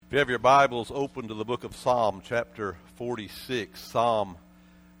If you have your Bibles, open to the book of Psalm, chapter 46. Psalm,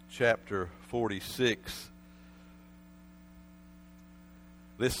 chapter 46.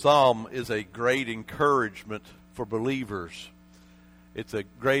 This psalm is a great encouragement for believers. It's a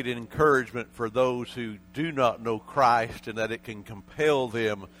great encouragement for those who do not know Christ, and that it can compel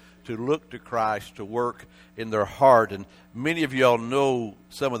them to look to Christ to work in their heart. And many of y'all know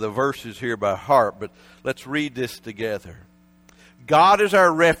some of the verses here by heart, but let's read this together. God is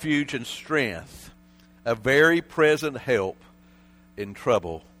our refuge and strength, a very present help in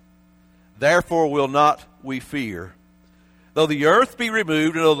trouble. Therefore will not we fear. Though the earth be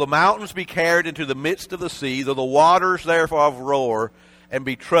removed, and though the mountains be carried into the midst of the sea, though the waters therefore roar and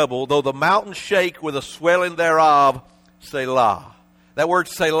be troubled, though the mountains shake with the swelling thereof, Selah. That word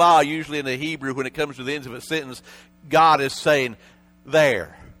Selah, usually in the Hebrew, when it comes to the end of a sentence, God is saying,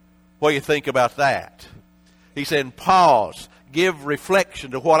 there. What do you think about that? He's saying, pause. Give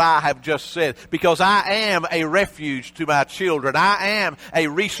reflection to what I have just said, because I am a refuge to my children. I am a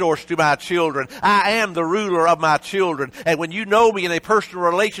resource to my children. I am the ruler of my children. And when you know me in a personal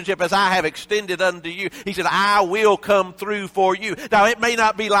relationship as I have extended unto you, he said, I will come through for you. Now, it may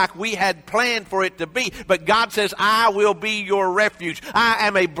not be like we had planned for it to be, but God says, I will be your refuge. I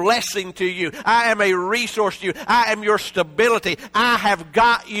am a blessing to you. I am a resource to you. I am your stability. I have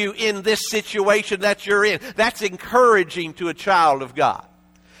got you in this situation that you're in. That's encouraging to a child of God.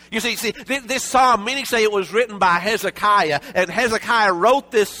 You see, this psalm, many say it was written by Hezekiah, and Hezekiah wrote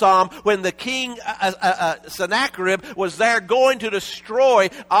this psalm when the king Sennacherib was there going to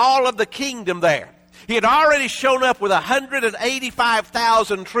destroy all of the kingdom there. He had already shown up with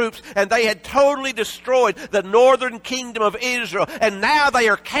 185,000 troops, and they had totally destroyed the northern kingdom of Israel. And now they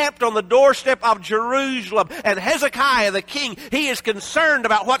are camped on the doorstep of Jerusalem. And Hezekiah, the king, he is concerned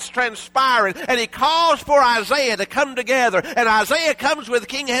about what's transpiring. And he calls for Isaiah to come together. And Isaiah comes with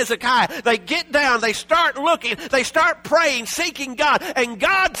King Hezekiah. They get down, they start looking, they start praying, seeking God. And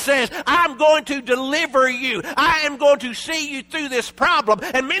God says, I'm going to deliver you. I am going to see you through this problem.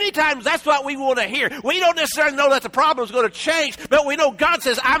 And many times that's what we want to hear. We don't necessarily know that the problem is going to change, but we know God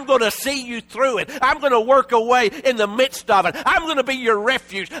says, I'm going to see you through it. I'm going to work away in the midst of it. I'm going to be your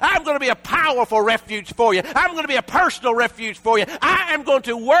refuge. I'm going to be a powerful refuge for you. I'm going to be a personal refuge for you. I am going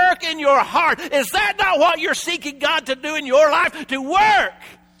to work in your heart. Is that not what you're seeking God to do in your life? To work.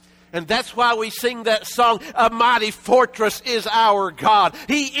 And that's why we sing that song, A Mighty Fortress is Our God.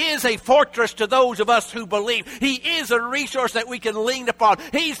 He is a fortress to those of us who believe. He is a resource that we can lean upon.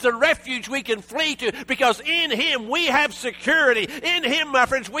 He's the refuge we can flee to, because in Him we have security. In Him, my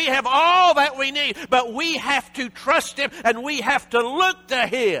friends, we have all that we need. But we have to trust Him, and we have to look to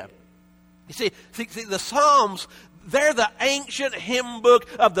Him. You see, the Psalms, they're the ancient hymn book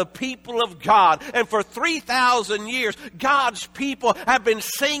of the people of God. And for 3,000 years, God's people have been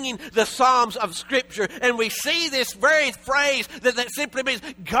singing the Psalms of Scripture. And we see this very phrase that simply means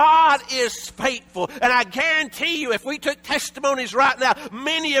God is faithful. And I guarantee you, if we took testimonies right now,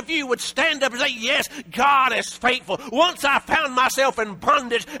 many of you would stand up and say, yes, God is faithful. Once I found myself in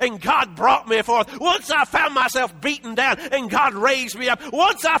bondage and God brought me forth. Once I found myself beaten down and God raised me up.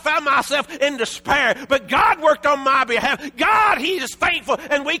 Once I found myself in despair, but God worked on my behalf. God, He is faithful,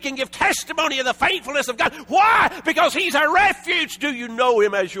 and we can give testimony of the faithfulness of God. Why? Because He's a refuge. Do you know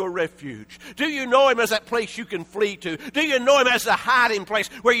Him as your refuge? Do you know Him as that place you can flee to? Do you know Him as the hiding place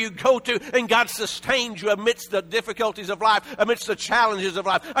where you go to and God sustains you amidst the difficulties of life, amidst the challenges of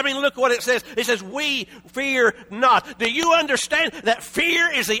life? I mean, look what it says. It says, we fear not. Do you understand that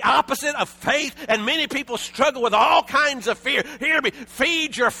fear is the opposite of faith? And many people struggle with all kinds of fear. Hear me.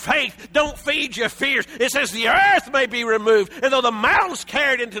 Feed your faith. Don't feed your fears. It says the earth may be removed, and though the mountains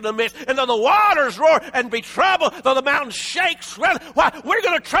carried into the midst, and though the waters roar and be troubled, though the mountains shake, swell, why, we're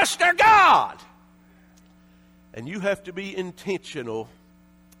going to trust our God. And you have to be intentional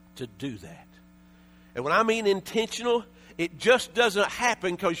to do that. And when I mean intentional, it just doesn't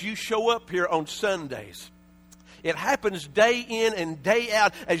happen because you show up here on Sundays. It happens day in and day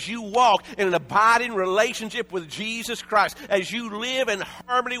out as you walk in an abiding relationship with Jesus Christ, as you live in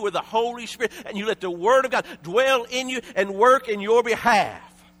harmony with the Holy Spirit, and you let the Word of God dwell in you and work in your behalf.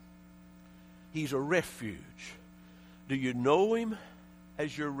 He's a refuge. Do you know Him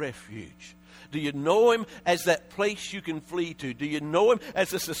as your refuge? Do you know Him as that place you can flee to? Do you know Him as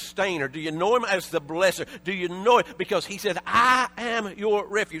the sustainer? Do you know Him as the blesser? Do you know it? Because He said, I am your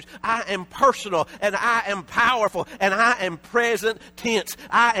refuge. I am personal, and I am powerful, and I am present tense.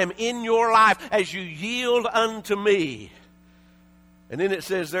 I am in your life as you yield unto me. And then it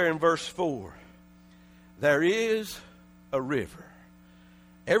says there in verse 4, there is a river.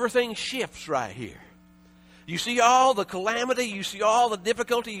 Everything shifts right here. You see all the calamity, you see all the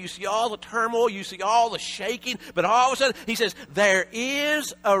difficulty, you see all the turmoil, you see all the shaking, but all of a sudden he says, there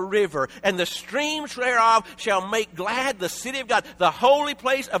is a river, and the streams thereof shall make glad the city of God, the holy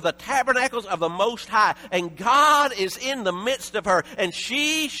place of the tabernacles of the Most High. And God is in the midst of her, and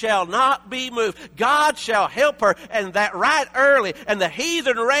she shall not be moved. God shall help her, and that right early, and the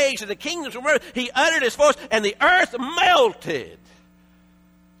heathen raged, and the kingdoms were moved. He uttered his voice, and the earth melted.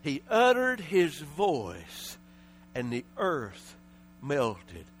 He uttered his voice, and the earth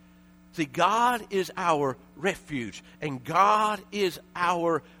melted. See, God is our refuge, and God is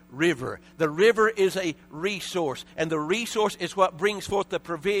our river. The river is a resource, and the resource is what brings forth the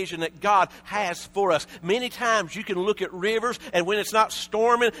provision that God has for us. Many times you can look at rivers, and when it's not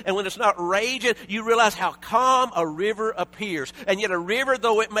storming and when it's not raging, you realize how calm a river appears. And yet a river,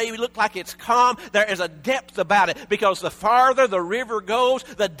 though it may look like it's calm, there is a depth about it, because the farther the river goes,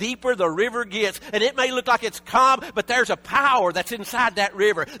 the deeper the river gets. And it may look like it's calm, but there's a power that's inside that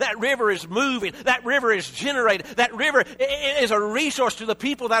river. That river is moving. That river is generated. That river is a resource to the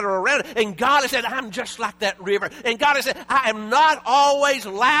people that are around it. And God has said, I'm just like that river. And God has said, I am not always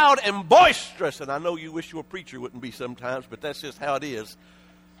loud and boisterous. And I know you wish your preacher wouldn't be sometimes, but that's just how it is.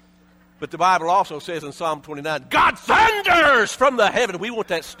 But the Bible also says in Psalm 29, God thunders from the heaven. We want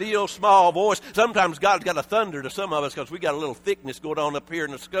that still, small voice. Sometimes God's got a thunder to some of us because we got a little thickness going on up here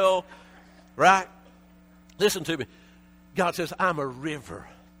in the skull. Right? Listen to me. God says, I'm a river.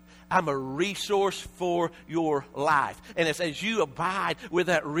 I'm a resource for your life. And it's as you abide with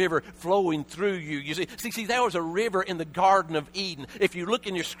that river flowing through you. You see, there was a river in the Garden of Eden. If you look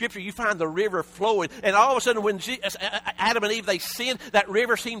in your scripture, you find the river flowing. And all of a sudden, when Adam and Eve, they sinned, that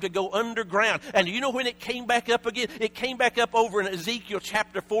river seemed to go underground. And you know when it came back up again? It came back up over in Ezekiel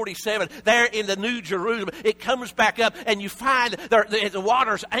chapter 47. There in the New Jerusalem, it comes back up, and you find the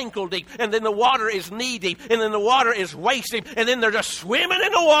water's ankle deep, and then the water is knee deep, and then the water is waist deep, and then they're just swimming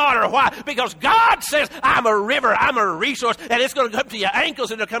in the water. Why? Because God says, I'm a river, I'm a resource, and it's going to come to your ankles,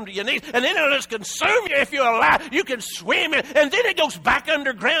 and it'll come to your knees, and then it'll just consume you if you allow. You can swim in, and then it goes back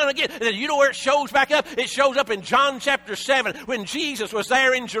underground again. And then you know where it shows back up? It shows up in John chapter 7 when Jesus was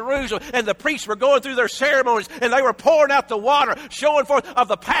there in Jerusalem, and the priests were going through their ceremonies, and they were pouring out the water, showing forth of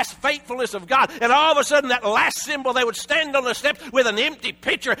the past faithfulness of God. And all of a sudden, that last symbol, they would stand on the steps with an empty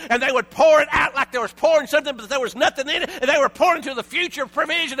pitcher, and they would pour it out like they was pouring something, but there was nothing in it, and they were pouring to the future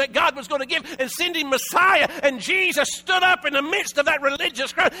provision that God was going to give and sending Messiah. And Jesus stood up in the midst of that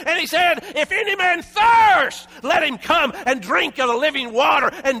religious crowd, and he said, if any man thirst, let him come and drink of the living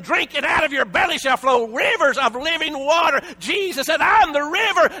water, and drink it out of your belly shall flow rivers of living water. Jesus said, I'm the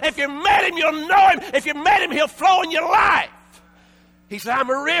river. If you met him, you'll know him. If you met him, he'll flow in your life. He said, I'm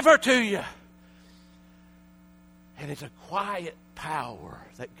a river to you. And it's a quiet power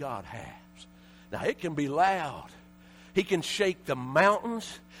that God has. Now, it can be loud. He can shake the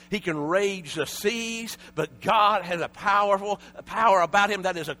mountains. He can rage the seas, but God has a power about him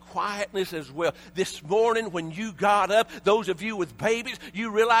that is a quietness as well. This morning when you got up, those of you with babies,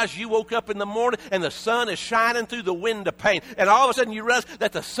 you realize you woke up in the morning and the sun is shining through the window pane. And all of a sudden you realize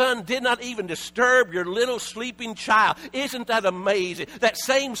that the sun did not even disturb your little sleeping child. Isn't that amazing? That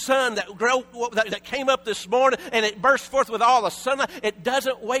same sun that came up this morning and it burst forth with all the sunlight, it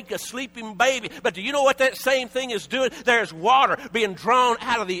doesn't wake a sleeping baby. But do you know what that same thing is doing? There's water being drawn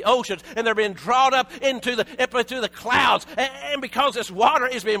out of the oceans, and they're being drawn up into the clouds. And because this water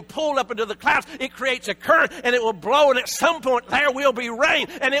is being pulled up into the clouds, it creates a current, and it will blow, and at some point there will be rain,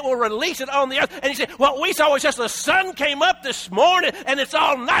 and it will release it on the earth. And he said, what we saw was just the sun came up this morning, and it's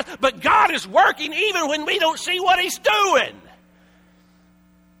all nice, but God is working even when we don't see what he's doing.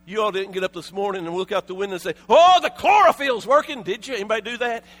 You all didn't get up this morning and look out the window and say, oh, the chlorophyll's working. Did you? Anybody do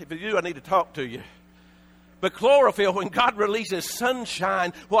that? If you do, I need to talk to you. But chlorophyll, when God releases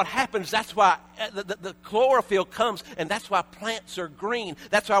sunshine, what happens, that's why the chlorophyll comes, and that's why plants are green.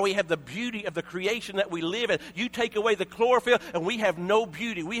 That's why we have the beauty of the creation that we live in. You take away the chlorophyll, and we have no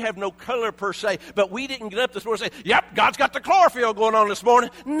beauty. We have no color per se. But we didn't get up this morning and say, yep, God's got the chlorophyll going on this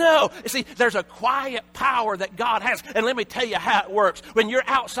morning. No. You see, there's a quiet power that God has. And let me tell you how it works. When you're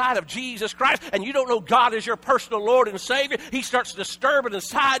outside of Jesus Christ, and you don't know God as your personal Lord and Savior, he starts disturbing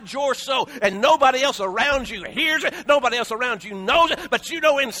inside your soul, and nobody else around you hears it, nobody else around you knows it, but you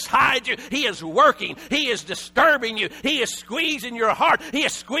know inside you, he is working, he is disturbing you, he is squeezing your heart, he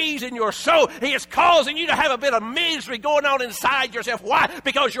is squeezing your soul, he is causing you to have a bit of misery going on inside yourself. Why?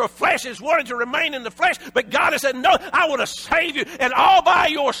 Because your flesh is wanting to remain in the flesh, but God has said, no, I want to save you, and all by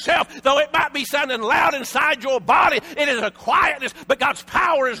yourself, though it might be sounding loud inside your body, it is a quietness, but God's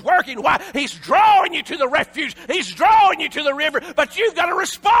power is working. Why? He's drawing you to the refuge, he's drawing you to the river, but you've got to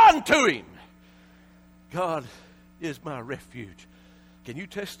respond to him. God is my refuge. Can you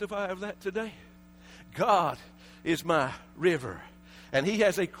testify of that today? God is my river. And He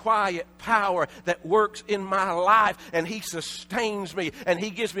has a quiet power that works in my life. And He sustains me. And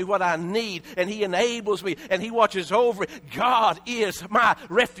He gives me what I need. And He enables me. And He watches over it. God is my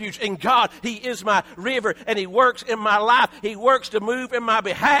refuge. And God, He is my river. And He works in my life. He works to move in my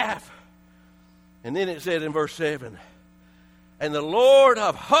behalf. And then it said in verse 7, and the Lord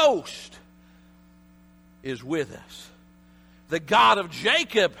of hosts is with us. The God of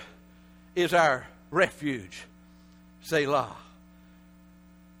Jacob is our refuge. Selah.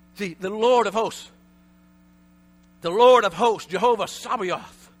 See, the Lord of hosts, Jehovah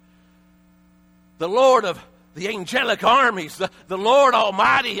Sabaoth, the Lord of the angelic armies, the Lord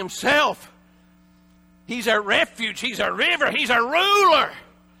Almighty Himself. He's our refuge. He's our river. He's our ruler.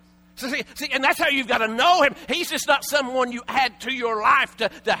 See, and that's how you've got to know Him. He's just not someone you add to your life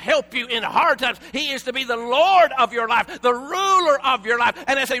to help you in hard times. He is to be the Lord of your life, the ruler of your life.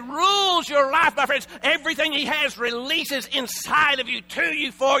 And as He rules your life, my friends, everything He has releases inside of you to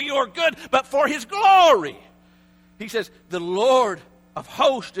you for your good, but for His glory. He says, the Lord of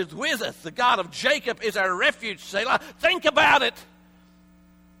hosts is with us. The God of Jacob is our refuge. Selah. Think about it.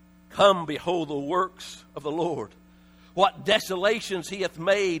 Come, behold the works of the Lord. What desolations He hath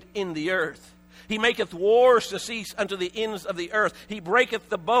made in the earth. He maketh wars to cease unto the ends of the earth. He breaketh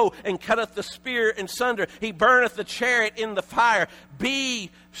the bow and cutteth the spear in sunder. He burneth the chariot in the fire.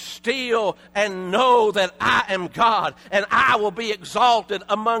 Be still and know that I am God, and I will be exalted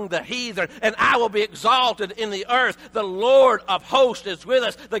among the heathen, and I will be exalted in the earth. The Lord of hosts is with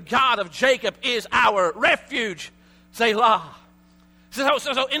us. The God of Jacob is our refuge. Selah.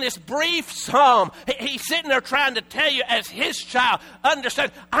 So in this brief psalm, he's sitting there trying to tell you as his child,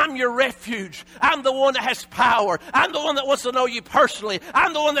 understand, I'm your refuge. I'm the one that has power. I'm the one that wants to know you personally.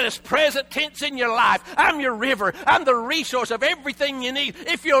 I'm the one that is present tense in your life. I'm your river. I'm the resource of everything you need.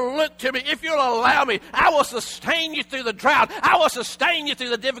 If you'll look to me, if you'll allow me, I will sustain you through the drought. I will sustain you through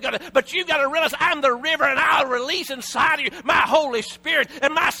the difficulty. But you've got to realize I'm the river, and I'll release inside of you my Holy Spirit,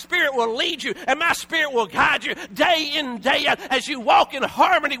 and my Spirit will lead you, and my Spirit will guide you day in, day out as you walk in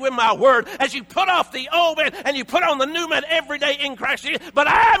harmony with my word, as you put off the old man and you put on the new man every day in Christ Jesus. But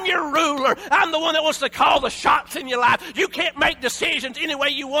I'm your ruler. I'm the one that wants to call the shots in your life. You can't make decisions any way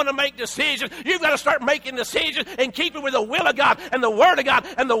you want to make decisions. You've got to start making decisions and keeping with the will of God and the word of God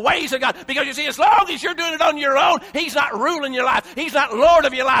and the ways of God. Because you see, as long as you're doing it on your own, He's not ruling your life. He's not Lord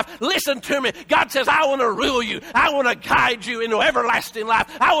of your life. Listen to me. God says, I want to rule you. I want to guide you into everlasting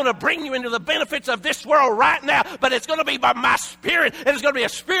life. I want to bring you into the benefits of this world right now. But it's going to be by my Spirit. And it's going to be a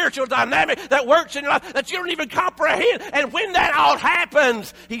spiritual dynamic that works in your life that you don't even comprehend. And when that all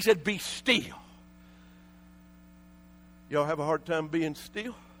happens, He said, be still. Y'all have a hard time being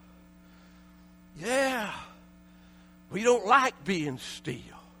still? Yeah. We don't like being still.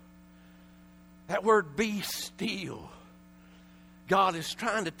 That word, be still. God is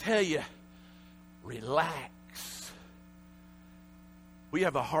trying to tell you, relax. We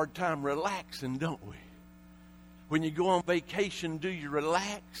have a hard time relaxing, don't we? When you go on vacation, do you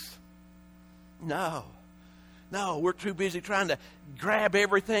relax? No, we're too busy trying to grab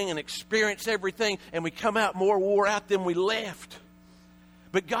everything and experience everything, and we come out more wore out than we left.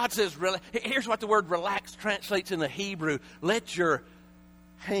 But God says, here's what the word relax translates in the Hebrew. Let your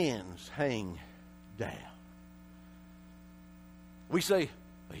hands hang down. We say,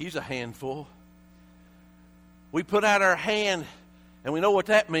 He's a handful. We put out our hand, and we know what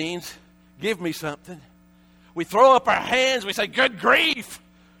that means. Give me something. We throw up our hands, we say, good grief.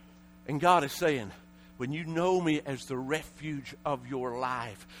 And God is saying, when you know me as the refuge of your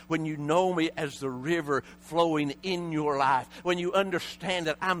life, when you know me as the river flowing in your life, when you understand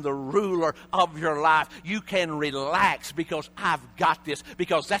that I'm the ruler of your life, you can relax because I've got this.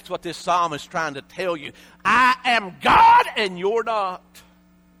 Because that's what this psalm is trying to tell you. I am God and you're not.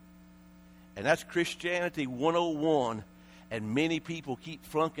 And that's Christianity 101. And many people keep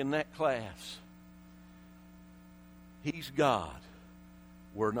flunking that class. He's God.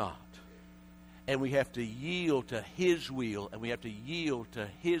 We're not. And we have to yield to His will, and we have to yield to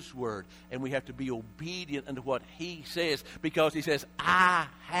His word, and we have to be obedient unto what He says, because He says, I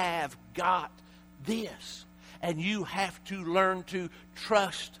have got this. And you have to learn to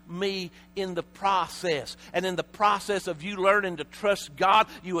trust me in the process. And in the process of you learning to trust God,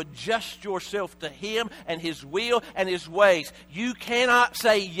 you adjust yourself to Him and His will and His ways. You cannot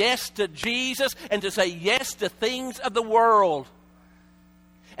say yes to Jesus and to say yes to things of the world.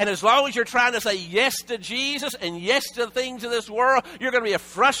 And as long as you're trying to say yes to Jesus and yes to the things of this world, you're going to be a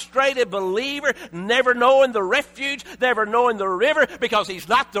frustrated believer, never knowing the refuge, never knowing the river, because He's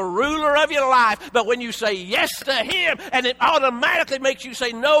not the ruler of your life. But when you say yes to Him, and it automatically makes you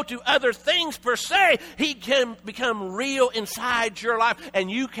say no to other things per se, He can become real inside your life, and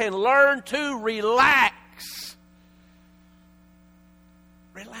you can learn to relax.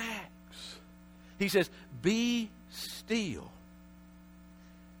 Relax. He says, be still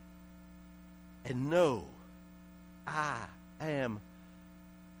and know I am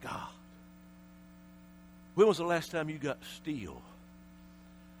God. When was the last time you got still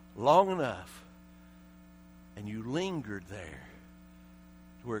long enough and you lingered there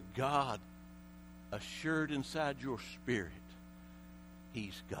to where God assured inside your spirit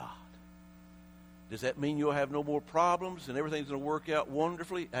He's God? Does that mean you'll have no more problems and everything's going to work out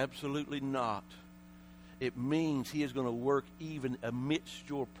wonderfully? Absolutely not. It means He is going to work even amidst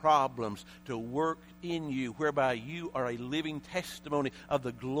your problems to work in you, whereby you are a living testimony of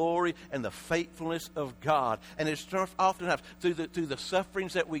the glory and the faithfulness of God. And it's oftentimes through the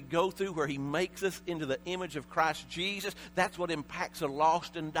sufferings that we go through, where He makes us into the image of Christ Jesus. That's what impacts a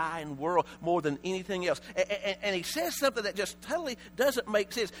lost and dying world more than anything else. And He says something that just totally doesn't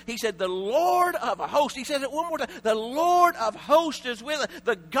make sense. He said, the Lord of hosts. He says it one more time. The Lord of hosts is with us.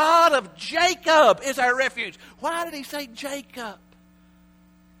 The God of Jacob is our refuge. Why did He say Jacob?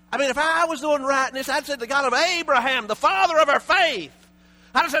 I mean, if I was the one writing this, I'd say the God of Abraham, the father of our faith.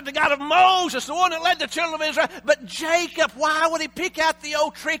 I'd have said the God of Moses, the one that led the children of Israel. But Jacob, why would He pick out the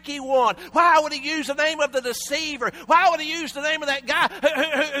old tricky one? Why would He use the name of the deceiver? Why would He use the name of that guy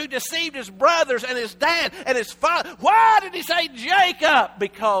who deceived his brothers and his dad and his father? Why did He say Jacob?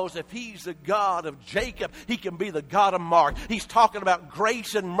 Because if He's the God of Jacob, He can be the God of Mark. He's talking about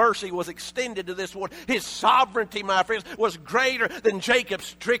grace and mercy was extended to this one. His sovereignty, my friends, was greater than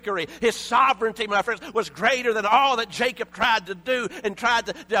Jacob's trickery. His sovereignty, my friends, was greater than all that Jacob tried to do and tried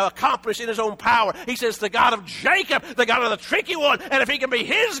to accomplish in his own power. He says the God of Jacob, the God of the tricky one, and if He can be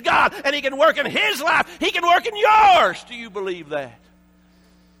His God and He can work in his life, He can work in yours. Do you believe that?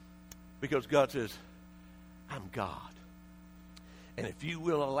 Because God says, I'm God. And if you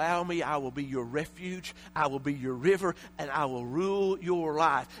will allow me, I will be your refuge, I will be your river, and I will rule your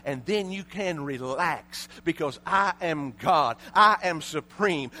life. And then you can relax, because I am God. I am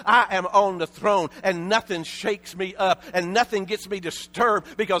supreme. I am on the throne, and nothing shakes me up, and nothing gets me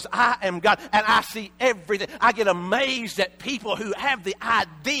disturbed, because I am God, and I see everything. I get amazed at people who have the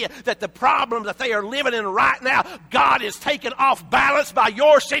idea that the problem that they are living in right now, God is taken off balance by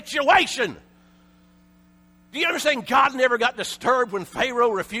your situation. Do you understand God never got disturbed when Pharaoh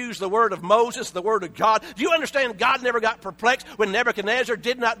refused the word of Moses, the word of God? Do you understand God never got perplexed when Nebuchadnezzar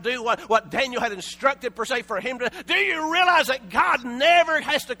did not do what Daniel had instructed per se for him to? Do you realize that God never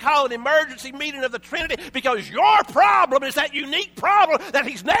has to call an emergency meeting of the Trinity because your problem is that unique problem that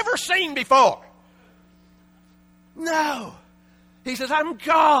He's never seen before? No. He says, I'm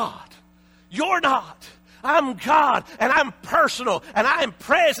God. You're not. I'm God, and I'm personal, and I'm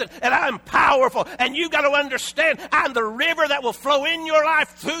present, and I'm powerful. And you got to understand, I'm the river that will flow in your life,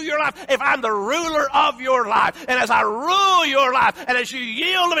 through your life, if I'm the ruler of your life. And as I rule your life, and as you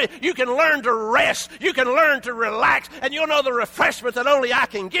yield to me, you can learn to rest, you can learn to relax, and you'll know the refreshment that only I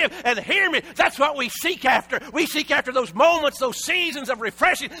can give. And hear me, that's what we seek after. We seek after those moments, those seasons of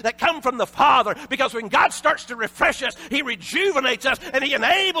refreshing that come from the Father. Because when God starts to refresh us, He rejuvenates us, and He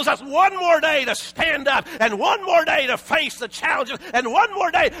enables us one more day to stand up, and one more day to face the challenges, and one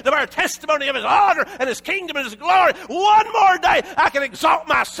more day to bear testimony of His honor and His kingdom and His glory. One more day I can exalt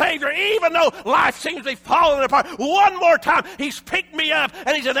my Savior, even though life seems to be falling apart. One more time He's picked me up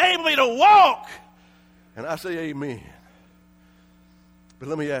and He's enabled me to walk. And I say amen. But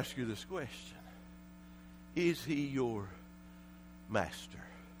let me ask you this question. Is He your master?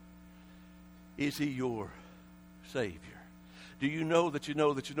 Is He your Savior? Do you know that you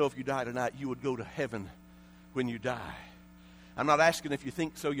know that you know if you die tonight, you would go to heaven when you die? I'm not asking if you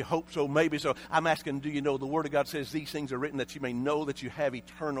think so, you hope so, maybe so. I'm asking, do you know? The Word of God says these things are written that you may know that you have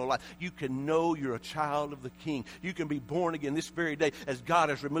eternal life. You can know you're a child of the King. You can be born again this very day as God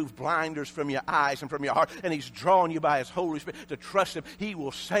has removed blinders from your eyes and from your heart, and He's drawn you by His Holy Spirit to trust Him. He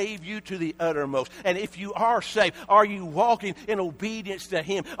will save you to the uttermost. And if you are saved, are you walking in obedience to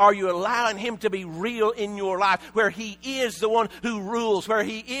Him? Are you allowing Him to be real in your life, where He is the one who rules, where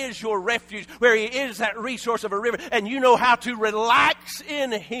He is your refuge, where He is that resource of a river, and you know how to relax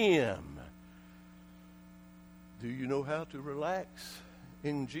in Him? Do you know how to relax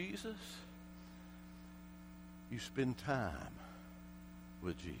in Jesus? You spend time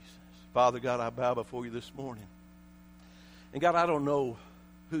with Jesus. Father God, I bow before You this morning. And God, I don't know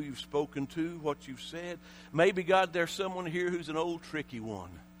who you've spoken to, what you've said. Maybe, God, there's someone here who's an old tricky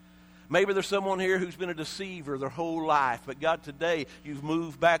one. Maybe there's someone here who's been a deceiver their whole life. But, God, today you've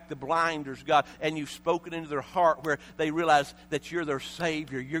moved back the blinders, God, and you've spoken into their heart where they realize that you're their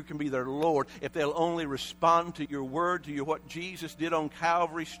Savior. You can be their Lord if they'll only respond to your word, to what Jesus did on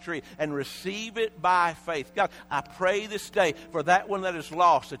Calvary's tree, and receive it by faith. God, I pray this day for that one that is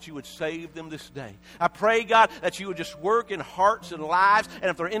lost, that you would save them this day. I pray, God, that you would just work in hearts and lives. And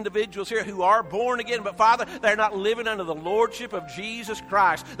if there are individuals here who are born again, but, Father, they're not living under the lordship of Jesus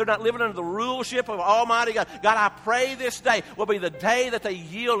Christ. They're not living under the rulership of Almighty God. God, I pray this day will be the day that they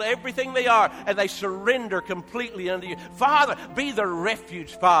yield everything they are and they surrender completely unto you. Father, be their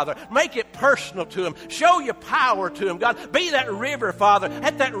refuge, Father. Make it personal to them. Show your power to them, God. Be that river, Father.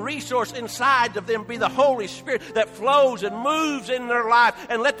 Let that resource inside of them be the Holy Spirit that flows and moves in their life,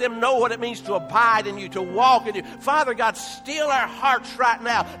 and let them know what it means to abide in you, to walk in you. Father God, still our hearts right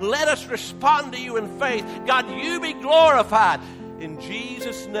now. Let us respond to you in faith. God, you be glorified. In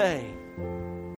Jesus' name.